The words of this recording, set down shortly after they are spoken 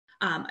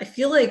I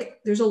feel like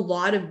there's a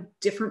lot of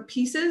different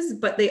pieces,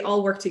 but they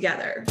all work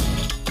together.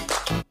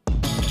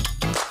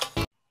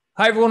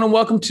 Hi, everyone, and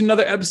welcome to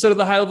another episode of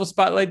the High Level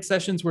Spotlight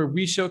Sessions, where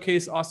we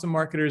showcase awesome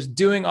marketers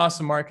doing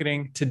awesome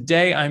marketing.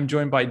 Today, I'm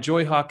joined by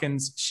Joy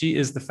Hawkins. She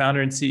is the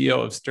founder and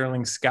CEO of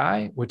Sterling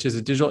Sky, which is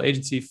a digital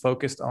agency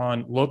focused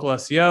on local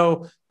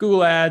SEO,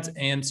 Google Ads,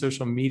 and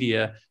social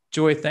media.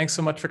 Joy, thanks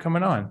so much for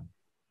coming on.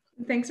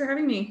 Thanks for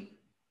having me.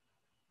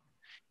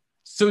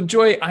 So,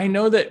 Joy, I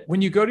know that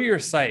when you go to your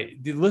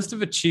site, the list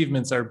of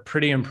achievements are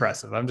pretty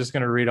impressive. I'm just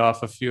going to read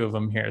off a few of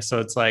them here. So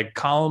it's like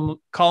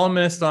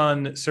columnist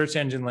on Search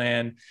Engine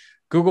Land,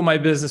 Google My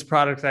Business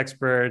product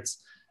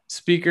experts,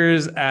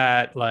 speakers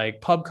at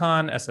like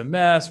PubCon,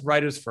 SMS,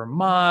 writers for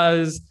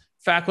Moz,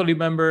 faculty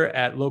member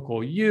at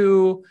Local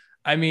U.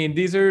 I mean,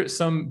 these are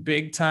some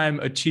big time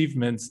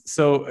achievements.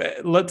 So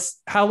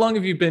how long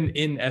have you been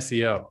in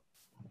SEO?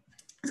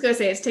 I was going to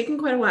say, it's taken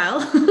quite a while.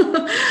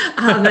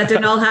 That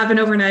didn't all happen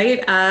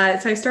overnight.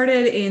 So I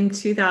started in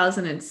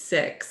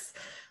 2006.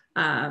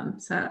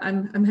 So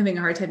I'm having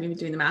a hard time even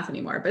doing the math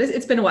anymore, but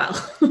it's been a while.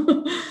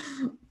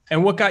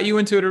 And what got you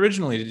into it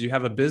originally? Did you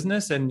have a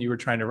business and you were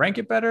trying to rank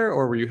it better,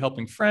 or were you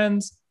helping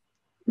friends?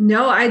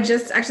 No, I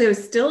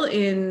was still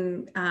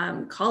in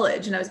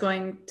college and I was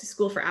going to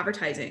school for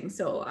advertising.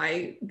 So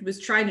I was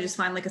trying to just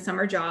find like a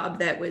summer job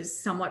that was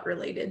somewhat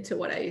related to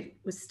what I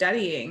was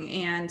studying.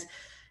 And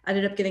I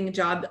ended up getting a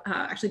job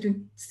actually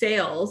doing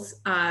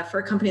sales for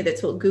a company that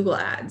sold Google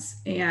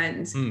Ads.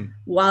 And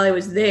while I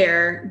was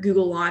there,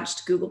 Google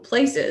launched Google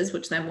Places,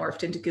 which then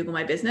morphed into Google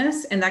My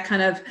Business. And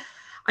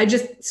I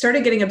just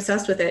started getting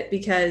obsessed with it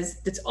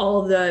because that's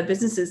all the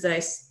businesses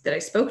that I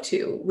spoke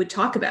to would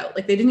talk about.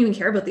 Like they didn't even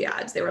care about the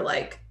ads. They were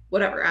like,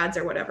 whatever, ads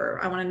or whatever.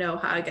 I want to know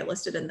how I get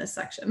listed in this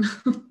section.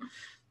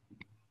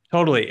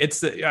 Totally.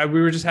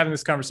 We were just having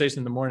this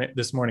conversation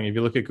this morning. If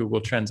you look at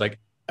Google Trends, like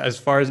as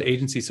far as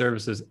agency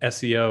services,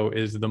 SEO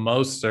is the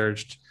most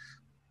searched.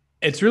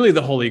 It's really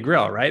the holy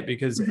grail, right?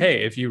 Because,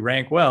 hey, if you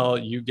rank well,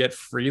 you get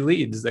free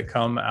leads that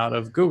come out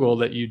of Google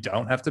that you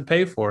don't have to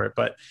pay for it.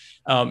 But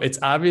it's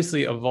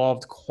obviously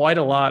evolved quite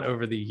a lot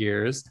over the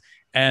years.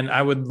 And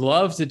I would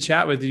love to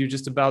chat with you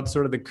just about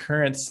sort of the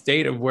current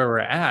state of where we're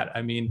at.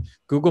 I mean,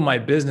 Google My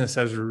Business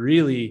has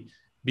really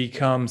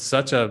become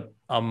such a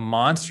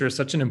monster,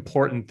 such an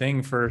important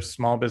thing for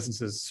small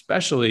businesses,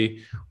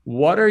 especially.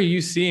 What are you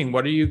seeing?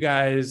 What are you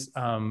guys,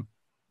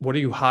 what are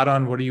you hot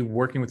on? What are you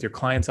working with your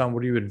clients on?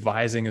 What are you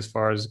advising as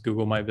far as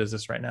Google My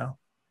Business right now?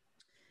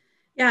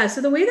 Yeah,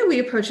 so the way that we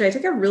approach it, I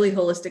take a really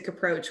holistic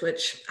approach,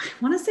 which I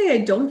want to say I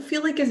don't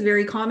feel like is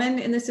very common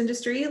in this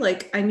industry.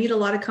 Like I meet a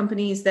lot of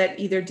companies that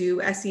either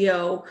do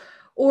SEO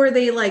or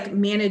they like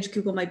manage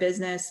Google My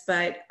Business,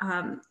 but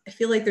I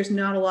feel like there's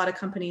not a lot of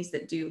companies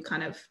that do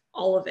kind of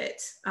all of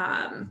it.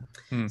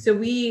 So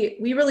we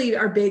really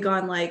are big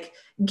on like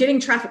getting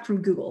traffic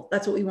from Google.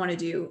 That's what we want to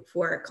do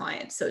for our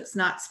clients. So it's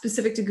not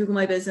specific to Google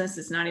My Business.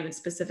 It's not even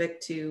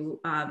specific to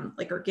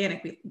like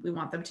organic. We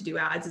want them to do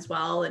ads as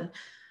well. And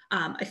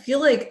I feel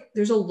like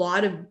there's a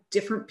lot of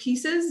different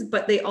pieces,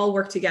 but they all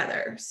work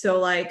together. So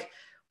like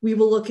we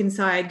will look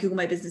inside Google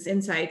My Business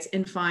Insights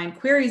and find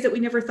queries that we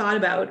never thought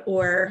about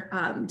or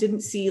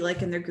didn't see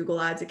like in their Google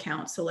Ads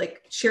account. So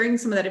like sharing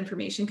some of that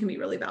information can be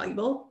really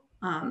valuable.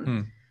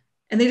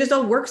 And they just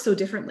all work so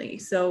differently.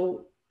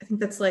 So I think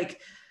that's like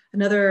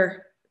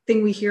another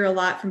thing we hear a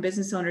lot from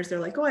business owners.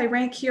 They're like, oh, I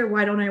rank here.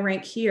 Why don't I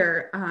rank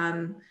here?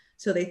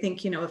 So they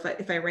think,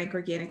 if I rank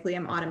organically,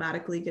 I'm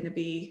automatically going to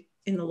be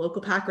in the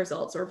local pack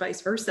results or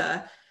vice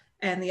versa.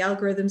 And the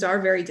algorithms are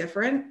very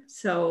different.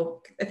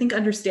 So I think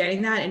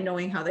understanding that and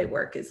knowing how they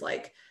work is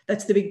like,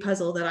 that's the big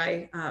puzzle that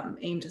I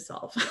aim to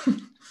solve.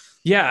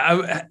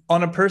 Yeah.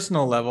 On a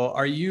personal level,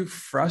 are you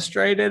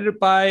frustrated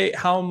by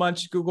how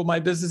much Google My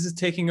Business is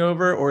taking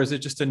over, or is it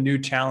just a new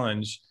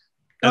challenge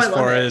as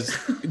far as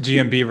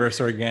GMB versus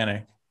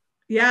organic?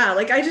 Yeah,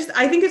 like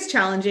I think it's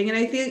challenging. And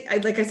I think,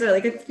 like I said,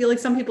 like I feel like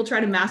some people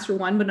try to master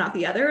one, but not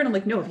the other. And I'm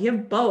like, no, if you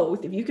have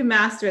both, if you can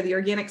master the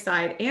organic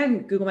side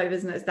and Google My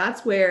Business,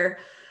 that's where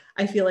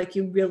I feel like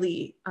you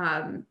really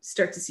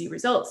start to see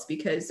results,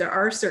 because there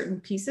are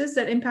certain pieces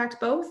that impact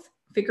both,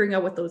 figuring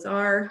out what those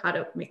are, how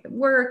to make them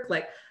work.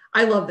 Like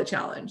I love the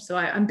challenge. So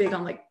I'm big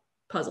on like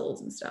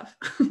puzzles and stuff.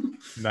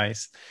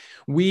 Nice.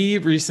 We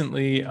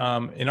recently,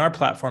 in our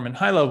platform in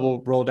High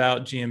Level, rolled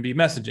out GMB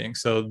messaging.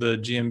 So the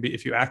GMB,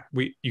 if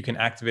you can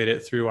activate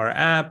it through our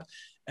app,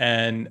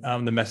 and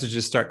the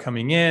messages start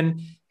coming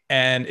in,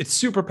 and it's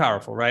super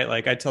powerful, right?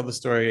 Like I tell the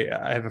story.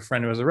 I have a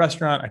friend who has a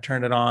restaurant. I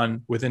turned it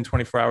on. Within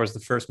 24 hours, the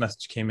first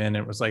message came in, and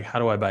it was like, "How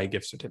do I buy a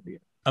gift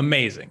certificate?"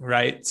 Amazing,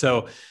 right?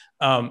 So,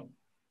 how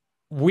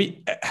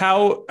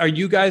are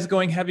you guys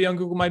going heavy on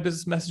Google My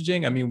Business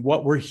messaging? I mean,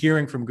 what we're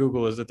hearing from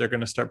Google is that they're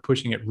going to start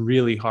pushing it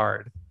really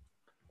hard.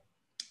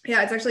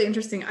 Yeah, it's actually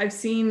interesting. I've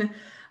seen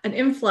an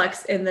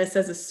influx in this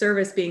as a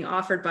service being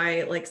offered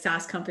by like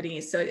SaaS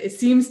companies. So it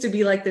seems to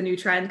be like the new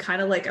trend,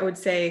 kind of like I would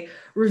say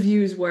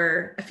reviews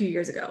were a few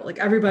years ago. Like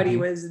everybody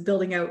was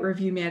building out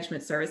review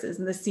management services,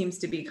 and this seems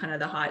to be kind of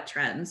the hot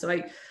trend. So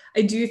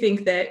I do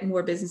think that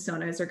more business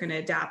owners are going to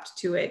adapt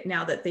to it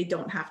now that they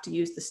don't have to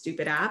use the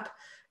stupid app.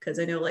 Because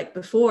I know like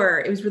before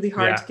it was really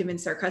hard to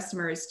convince our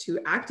customers to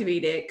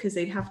activate it because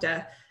they'd have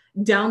to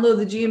download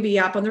the GMB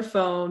app on their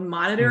phone,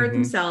 monitor it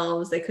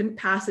themselves. They couldn't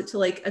pass it to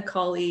like a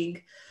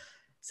colleague.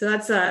 So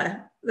that's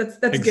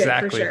exactly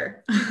good for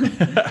sure.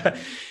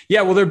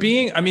 Yeah. Well,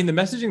 I mean, the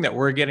messaging that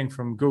we're getting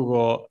from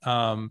Google,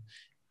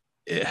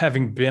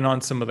 having been on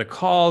some of the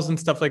calls and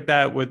stuff like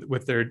that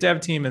with their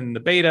dev team and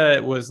the beta,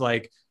 it was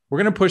like, we're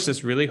going to push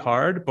this really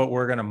hard, but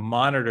we're going to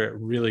monitor it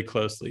really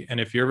closely. And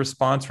if your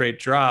response rate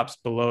drops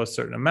below a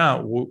certain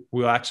amount,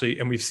 we'll actually,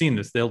 and we've seen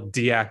this, they'll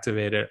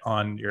deactivate it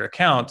on your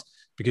account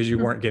because you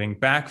weren't getting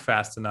back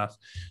fast enough.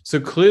 So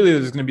clearly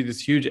there's going to be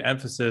this huge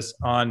emphasis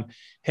on,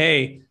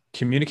 hey,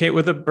 communicate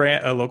with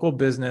a local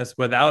business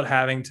without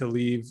having to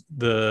leave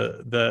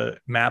the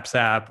Maps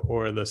app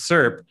or the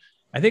SERP.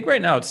 I think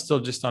right now it's still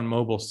just on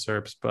mobile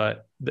SERPs,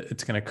 but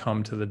it's going to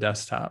come to the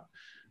desktop.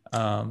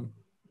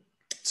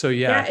 So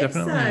yeah,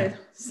 definitely.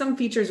 Some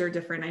features are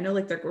different. I know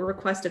like the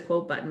request a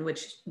quote button,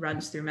 which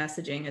runs through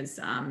messaging, is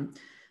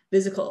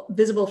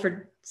visible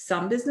for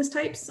some business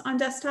types on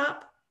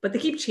desktop, but they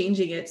keep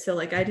changing it. So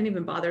like, I didn't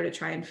even bother to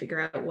try and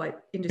figure out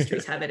what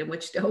industries have it and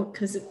which don't,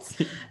 because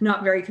it's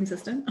not very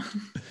consistent.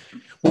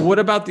 Well, what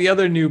about the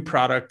other new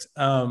product?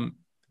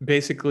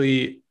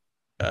 Basically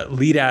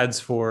lead ads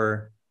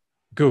for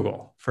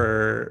Google,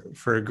 for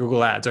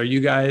Google Ads. Are you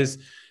guys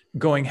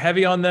going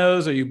heavy on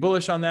those? Are you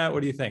bullish on that?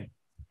 What do you think?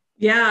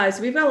 Yeah,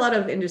 so we've got a lot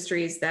of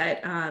industries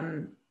that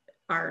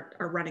are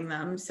running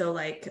them. So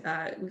like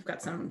we've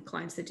got some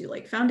clients that do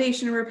like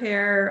foundation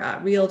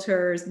repair,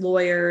 realtors,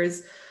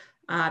 lawyers,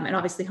 and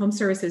obviously home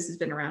services has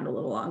been around a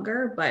little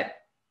longer. But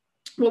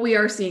what we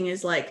are seeing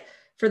is like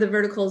for the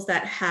verticals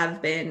that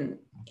have been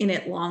in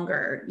it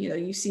longer, you know,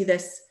 you see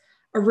this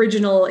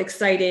original,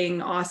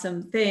 exciting,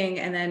 awesome thing.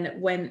 And then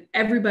when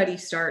everybody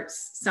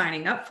starts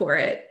signing up for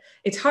it,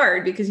 it's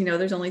hard because, you know,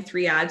 there's only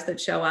 3 ads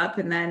that show up,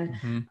 and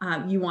then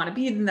you want to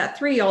be in that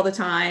 3 all the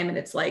time. And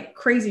it's like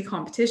crazy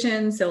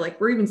competition. So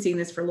like, we're even seeing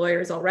this for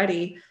lawyers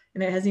already,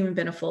 and it hasn't even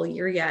been a full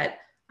year yet.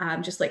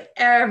 Just like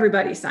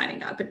everybody's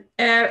signing up,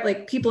 and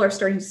like people are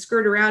starting to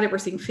skirt around it. We're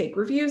seeing fake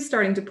reviews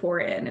starting to pour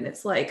in, and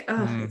it's like,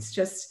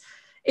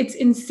 it's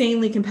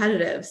insanely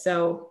competitive.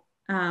 So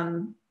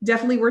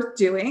definitely worth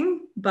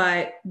doing,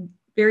 but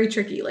very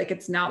tricky. Like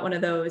it's not one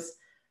of those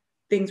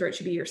things where it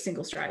should be your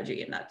single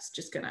strategy and that's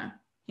just going to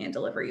hand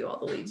deliver you all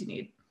the leads you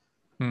need.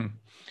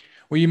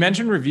 Well, you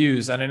mentioned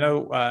reviews, and I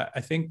know,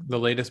 I think the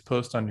latest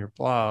post on your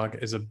blog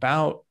is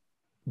about,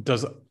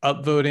 does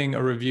upvoting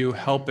a review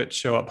help it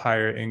show up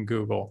higher in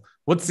Google?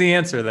 What's the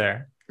answer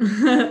there?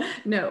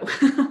 No.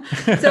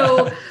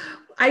 So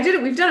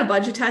we've done a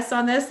bunch of tests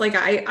on this. Like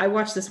I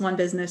watched this one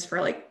business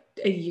for like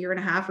a year and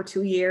a half or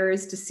 2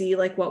 years to see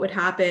like what would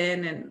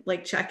happen and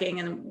like checking.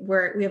 And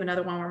we have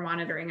another one we're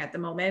monitoring at the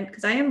moment,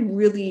 because I am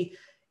really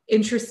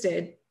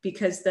interested,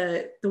 because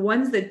the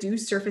ones that do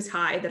surface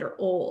high that are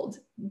old,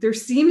 there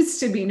seems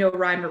to be no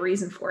rhyme or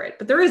reason for it,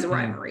 but there is a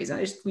rhyme or reason.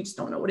 We just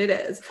don't know what it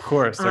is. Of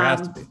course, there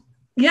has to be.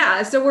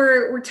 Yeah. So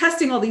we're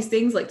testing all these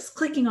things, like just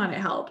clicking on it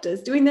help.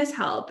 Does doing this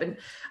help? And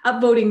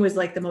upvoting was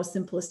like the most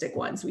simplistic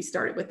one. So we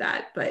started with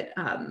that. But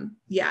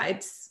yeah,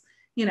 it's,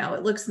 you know,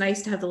 it looks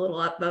nice to have the little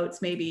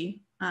upvotes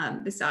maybe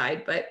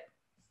beside, but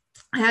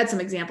I had some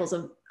examples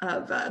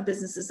of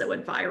businesses that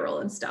went viral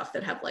and stuff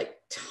that have like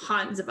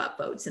tons of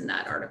upvotes in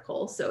that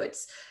article. So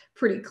it's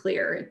pretty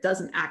clear it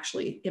doesn't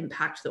actually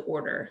impact the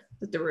order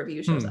that the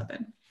review shows up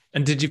in.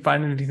 And did you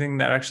find anything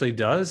that actually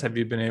does? Have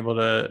you been able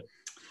to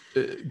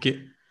get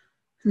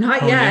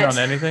not yet on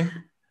anything?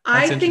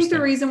 I think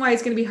the reason why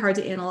it's going to be hard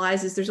to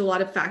analyze is there's a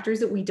lot of factors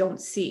that we don't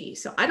see.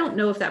 So I don't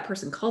know if that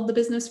person called the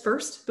business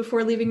first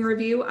before leaving a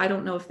review. I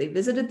don't know if they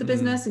visited the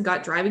business and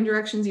got driving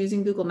directions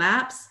using Google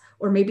Maps,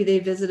 or maybe they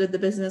visited the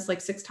business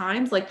like 6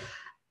 times. Like,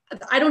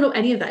 I don't know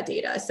any of that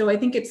data. So I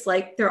think it's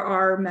like there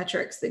are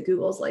metrics that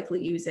Google's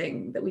likely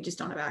using that we just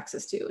don't have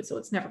access to. So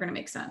it's never going to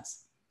make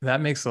sense. That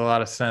makes a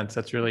lot of sense.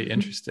 That's really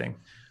interesting.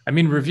 I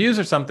mean, reviews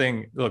are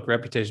something, look,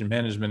 reputation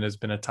management has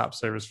been a top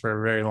service for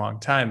a very long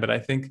time, but I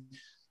think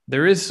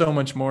there is so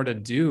much more to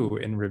do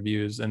in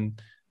reviews. And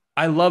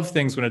I love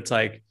things when it's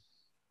like,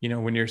 you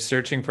know, when you're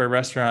searching for a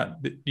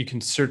restaurant, you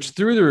can search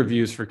through the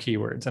reviews for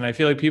keywords. And I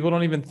feel like people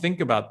don't even think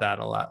about that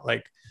a lot.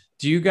 Like,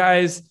 do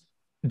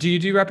you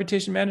do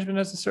reputation management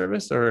as a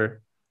service,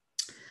 or?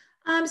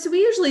 So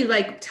we usually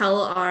like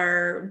tell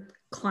our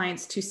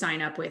clients to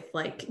sign up with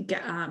like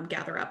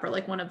GatherUp or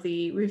like one of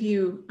the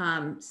review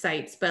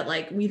sites, but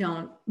like we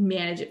don't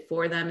manage it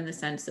for them in the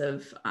sense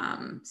of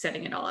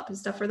setting it all up and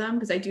stuff for them.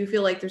 Because I do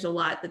feel like there's a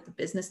lot that the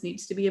business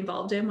needs to be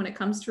involved in when it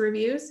comes to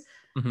reviews.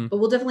 But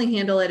we'll definitely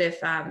handle it if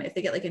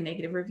they get like a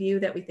negative review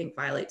that we think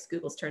violates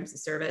Google's terms of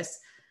service.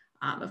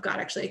 I've got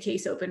actually a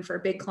case open for a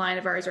big client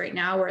of ours right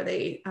now where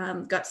they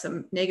got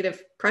some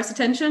negative press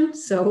attention.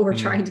 So we're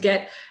trying to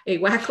get a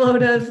whack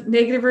load of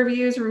negative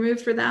reviews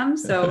removed for them.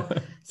 So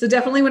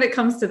definitely when it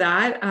comes to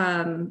that,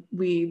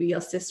 we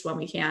assist when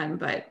we can.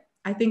 But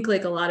I think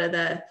like a lot of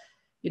the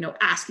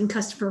asking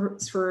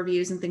customers for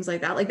reviews and things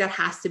like that. Like that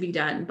has to be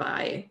done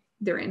by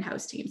their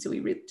in-house team. So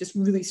we just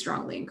really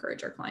strongly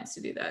encourage our clients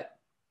to do that.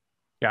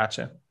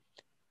 Gotcha.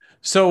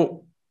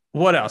 So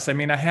what else? I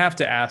mean, I have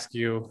to ask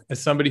you,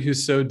 as somebody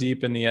who's so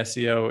deep in the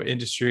SEO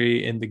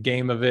industry, in the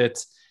game of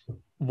it,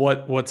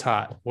 what's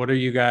hot? What are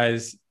you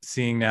guys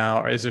seeing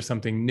now? Or is there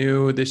something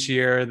new this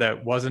year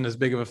that wasn't as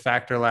big of a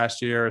factor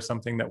last year, or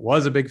something that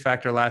was a big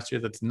factor last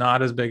year that's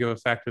not as big of a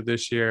factor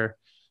this year?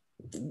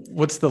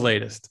 What's the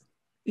latest?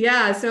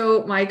 Yeah,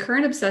 so my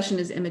current obsession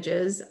is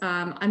images.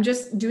 I'm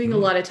just doing a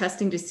lot of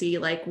testing to see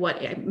like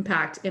what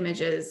impact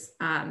images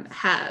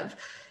have.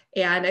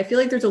 And I feel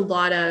like there's a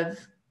lot of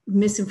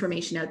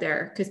misinformation out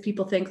there because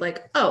people think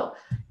like, oh,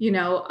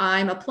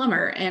 I'm a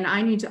plumber and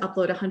I need to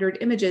upload 100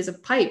 images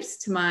of pipes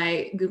to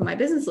my Google My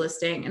Business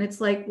listing. And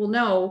it's like, well,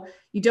 no,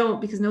 you don't,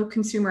 because no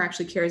consumer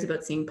actually cares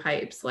about seeing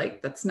pipes.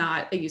 Like that's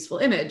not a useful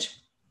image.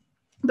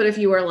 But if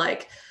you are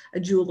like a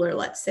jeweler,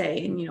 let's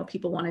say, and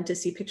people wanted to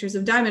see pictures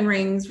of diamond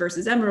rings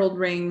versus emerald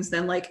rings,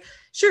 then like,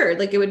 sure,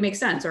 like it would make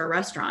sense, or a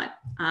restaurant.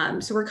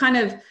 So we're kind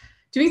of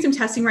doing some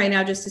testing right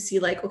now just to see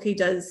like, okay,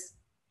 does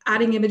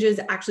adding images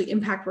actually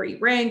impact where you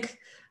rank?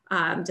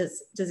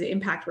 Does it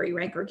impact where you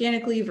rank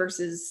organically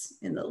versus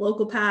in the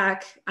local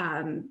pack?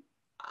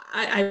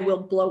 I will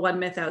blow one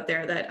myth out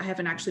there that I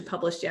haven't actually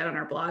published yet on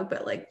our blog,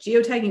 but like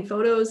geotagging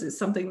photos is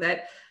something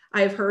that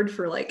I've heard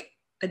for like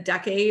a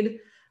decade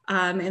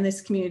in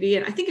this community.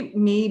 And I think it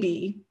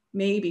maybe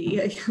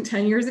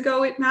 10 years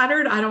ago it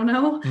mattered. I don't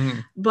know,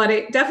 but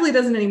it definitely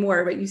doesn't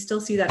anymore. But you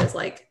still see that as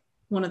like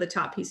one of the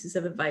top pieces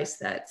of advice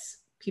that's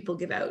people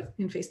give out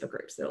in Facebook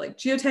groups. They're like,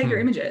 geotag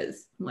your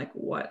images. I'm like,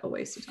 what a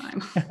waste of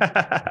time.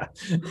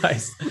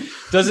 Nice.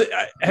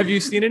 Have you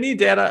seen any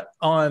data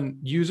on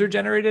user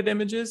generated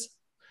images?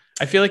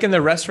 I feel like in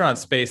the restaurant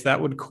space,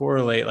 that would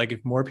correlate. Like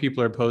if more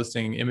people are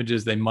posting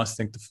images, they must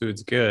think the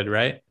food's good,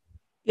 right?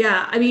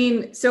 Yeah. I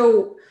mean,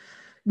 so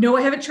no,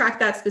 I haven't tracked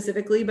that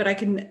specifically, but I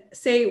can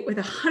say with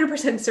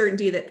 100%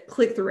 certainty that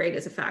click-through rate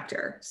is a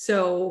factor.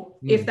 So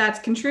if that's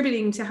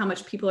contributing to how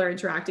much people are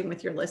interacting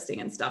with your listing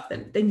and stuff,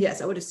 then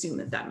yes, I would assume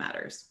that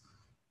matters.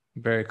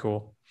 Very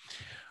cool.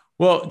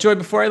 Well, Joy,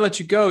 before I let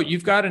you go,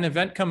 you've got an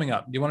event coming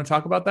up. Do you want to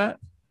talk about that?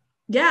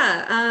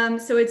 Yeah.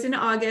 So it's in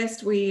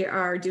August. We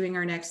are doing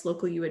our next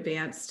Local U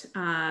Advanced.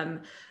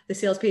 The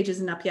sales page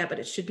isn't up yet, but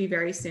it should be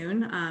very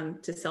soon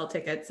to sell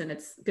tickets. And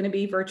it's going to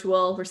be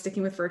virtual. We're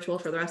sticking with virtual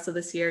for the rest of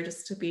this year,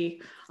 just to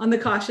be on the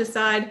cautious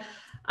side.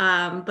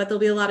 But there'll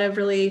be a lot of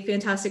really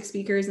fantastic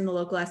speakers in the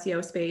local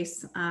SEO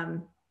space.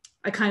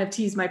 I kind of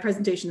teased my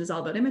presentation is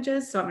all about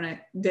images. So I'm going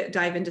to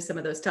dive into some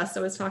of those tests I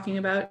was talking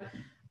about.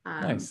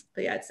 Nice.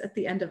 But yeah, it's at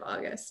the end of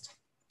August.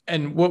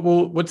 And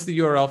what's the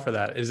URL for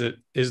that? Is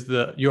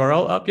the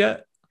URL up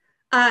yet?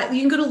 You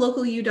can go to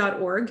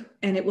localu.org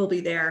and it will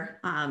be there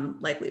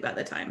likely by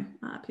the time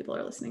people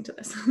are listening to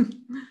this.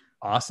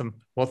 Awesome.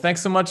 Well,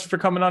 thanks so much for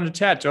coming on to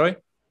chat, Joy.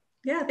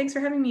 Yeah, thanks for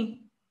having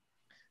me.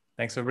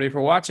 Thanks everybody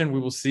for watching. We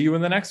will see you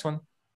in the next one.